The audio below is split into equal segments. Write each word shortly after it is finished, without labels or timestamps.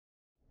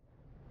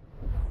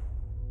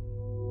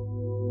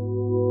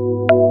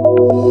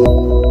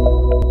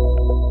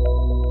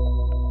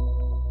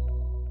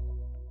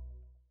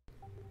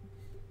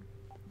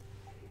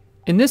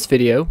In this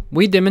video,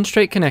 we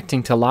demonstrate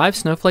connecting to live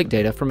Snowflake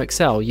data from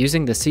Excel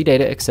using the CData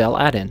Excel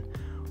Add-In.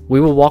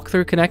 We will walk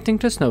through connecting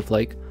to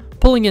Snowflake,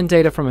 pulling in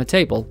data from a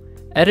table,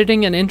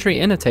 editing an entry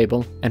in a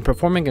table, and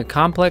performing a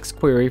complex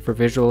query for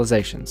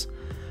visualizations.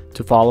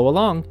 To follow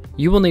along,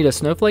 you will need a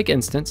Snowflake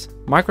instance,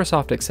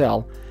 Microsoft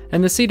Excel,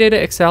 and the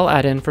CData Excel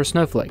Add-In for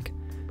Snowflake.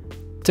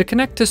 To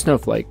connect to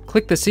Snowflake,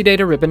 click the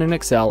CData ribbon in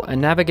Excel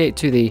and navigate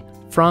to the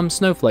From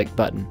Snowflake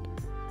button.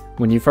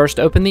 When you first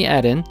open the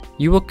add-in,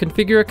 you will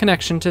configure a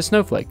connection to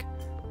Snowflake.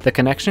 The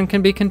connection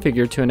can be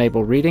configured to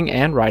enable reading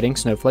and writing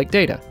Snowflake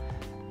data.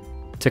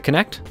 To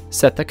connect,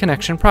 set the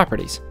connection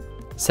properties.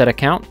 Set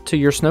account to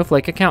your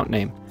Snowflake account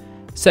name.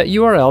 Set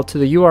URL to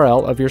the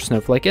URL of your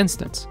Snowflake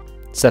instance.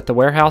 Set the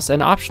warehouse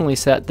and optionally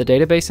set the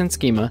database and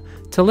schema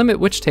to limit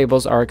which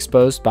tables are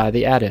exposed by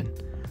the add-in.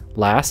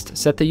 Last,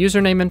 set the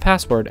username and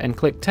password and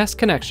click Test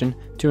Connection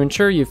to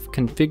ensure you've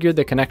configured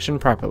the connection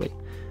properly.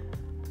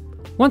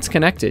 Once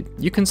connected,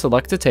 you can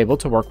select a table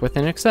to work with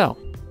in Excel.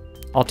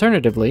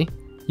 Alternatively,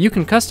 you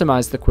can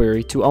customize the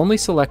query to only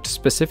select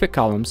specific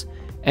columns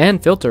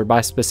and filter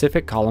by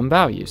specific column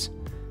values.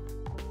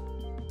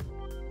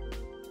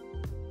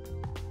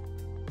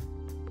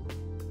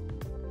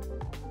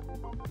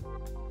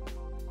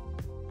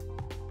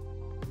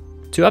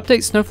 To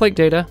update Snowflake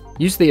data,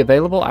 use the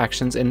available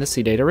actions in the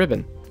CData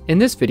ribbon. In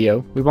this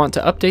video, we want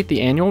to update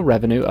the annual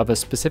revenue of a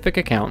specific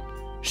account,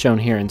 shown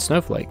here in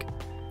Snowflake.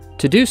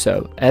 To do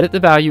so, edit the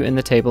value in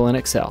the table in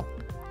Excel.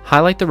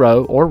 Highlight the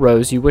row or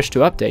rows you wish to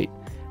update,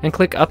 and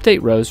click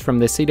Update Rows from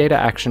the CData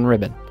Action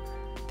ribbon.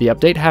 The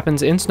update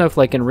happens in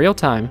Snowflake in real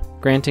time,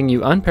 granting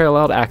you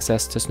unparalleled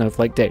access to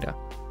Snowflake data.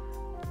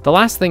 The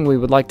last thing we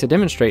would like to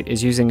demonstrate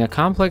is using a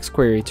complex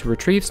query to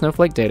retrieve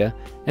Snowflake data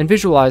and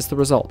visualize the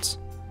results.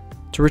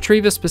 To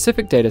retrieve a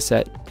specific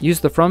dataset, use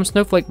the From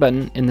Snowflake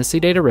button in the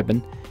CData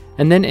ribbon,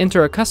 and then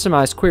enter a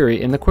customized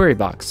query in the query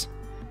box.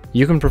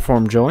 You can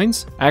perform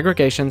joins,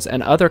 aggregations,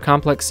 and other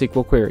complex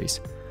SQL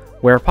queries.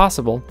 Where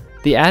possible,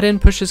 the add-in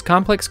pushes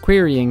complex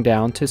querying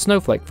down to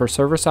Snowflake for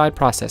server-side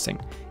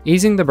processing,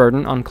 easing the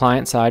burden on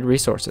client-side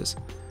resources.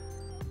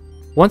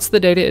 Once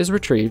the data is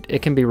retrieved,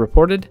 it can be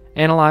reported,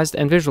 analyzed,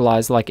 and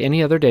visualized like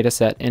any other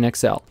dataset in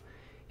Excel.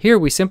 Here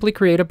we simply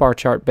create a bar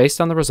chart based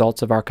on the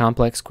results of our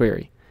complex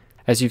query.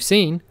 As you've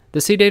seen, the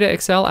CData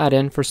Excel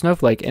Add-in for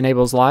Snowflake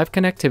enables live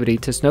connectivity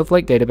to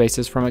Snowflake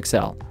databases from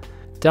Excel.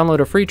 Download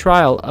a free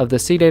trial of the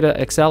CData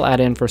Excel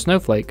Add-in for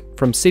Snowflake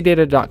from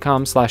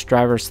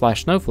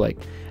cdata.com/drivers/snowflake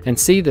and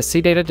see the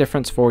CData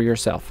difference for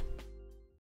yourself.